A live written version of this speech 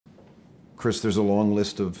Chris, there's a long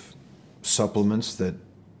list of supplements that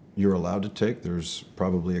you're allowed to take. There's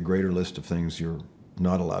probably a greater list of things you're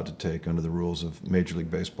not allowed to take under the rules of Major League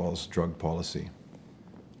Baseball's drug policy.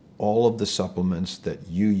 All of the supplements that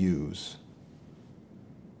you use,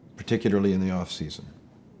 particularly in the off season,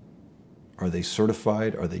 are they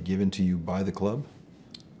certified? Are they given to you by the club?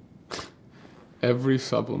 Every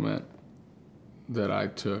supplement that I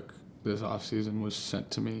took this off season was sent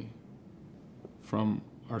to me from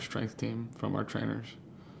our strength team, from our trainers,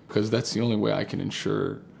 because that's the only way I can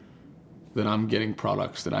ensure that I'm getting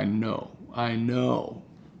products that I know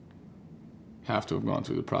have to have gone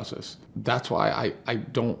through the process. That's why I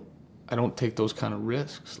don't take those kind of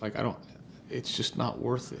risks. Like it's just not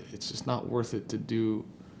worth it. It's just not worth it to do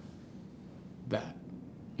that,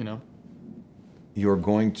 you know? You're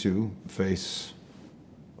going to face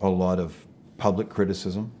a lot of public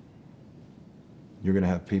criticism. You're going to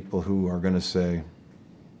have people who are going to say,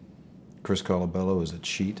 Chris Colabello is a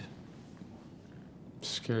cheat.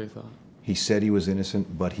 Scary thought. He said he was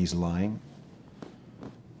innocent, but he's lying.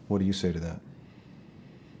 What do you say to that?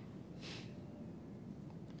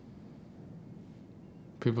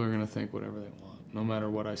 People are going to think whatever they want, no matter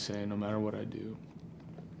what I say, no matter what I do.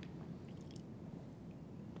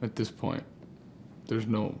 At this point, there's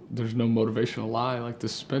no motivation to lie. Like the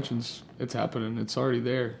suspensions, it's happening. It's already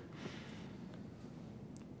there.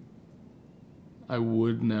 I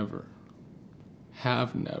would never,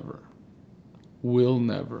 have never, will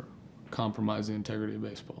never compromise the integrity of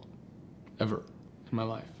baseball, ever in my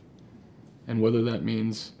life. And whether that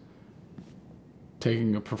means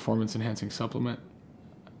taking a performance-enhancing supplement,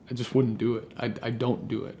 I just wouldn't do it. I don't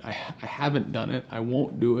do it. I haven't done it. I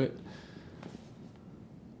won't do it.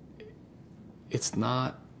 It's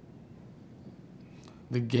not,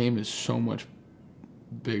 the game is so much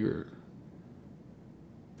bigger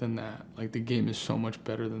than that. Like the game is so much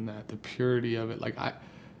better than that. The purity of it,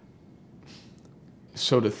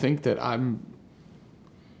 so to think that I'm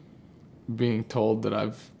being told that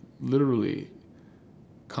I've literally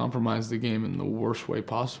compromised the game in the worst way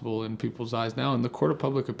possible in people's eyes now, in the court of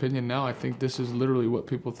public opinion now, I think this is literally what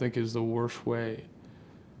people think is the worst way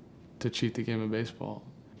to cheat the game of baseball.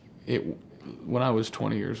 When I was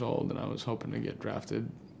 20 years old and I was hoping to get drafted,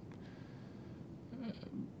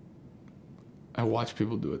 I watched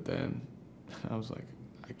people do it then. I was like,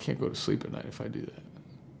 I can't go to sleep at night if I do that.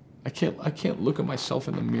 I can't look at myself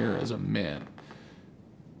in the mirror as a man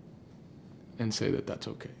and say that that's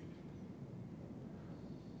okay.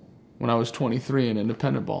 When I was 23 in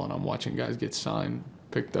independent ball and I'm watching guys get signed,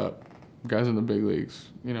 picked up, guys in the big leagues,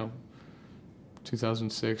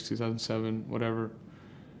 2006, 2007, whatever,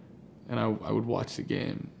 and I would watch the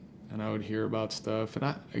game and I would hear about stuff.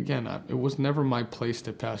 And it was never my place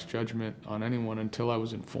to pass judgment on anyone until I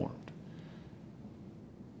was informed.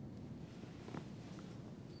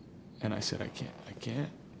 And I said, I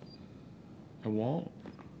won't.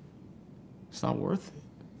 It's not worth it.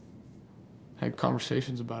 I had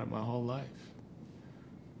conversations about it my whole life.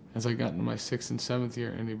 As I got into my 6th and 7th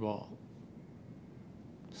year in indie ball,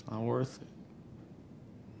 it's not worth it.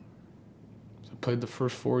 I played the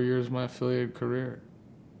first 4 years of my affiliated career.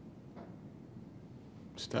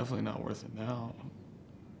 It's definitely not worth it now.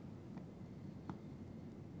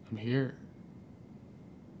 I'm here.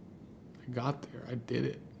 I got there. I did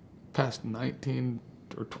it. Passed 19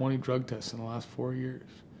 or 20 drug tests in the last 4 years.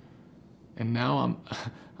 And now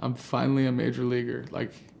I'm finally a major leaguer.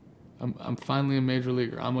 Like, I'm finally a major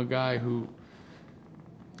leaguer. I'm a guy who,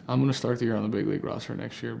 I'm going to start the year on the big league roster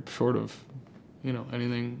next year, short of,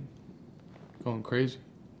 anything going crazy.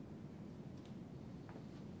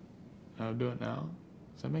 I'll do it now.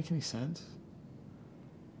 Does that make any sense?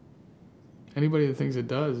 Anybody that thinks it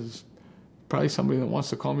does is probably somebody that wants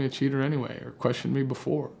to call me a cheater anyway or question me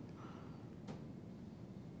before.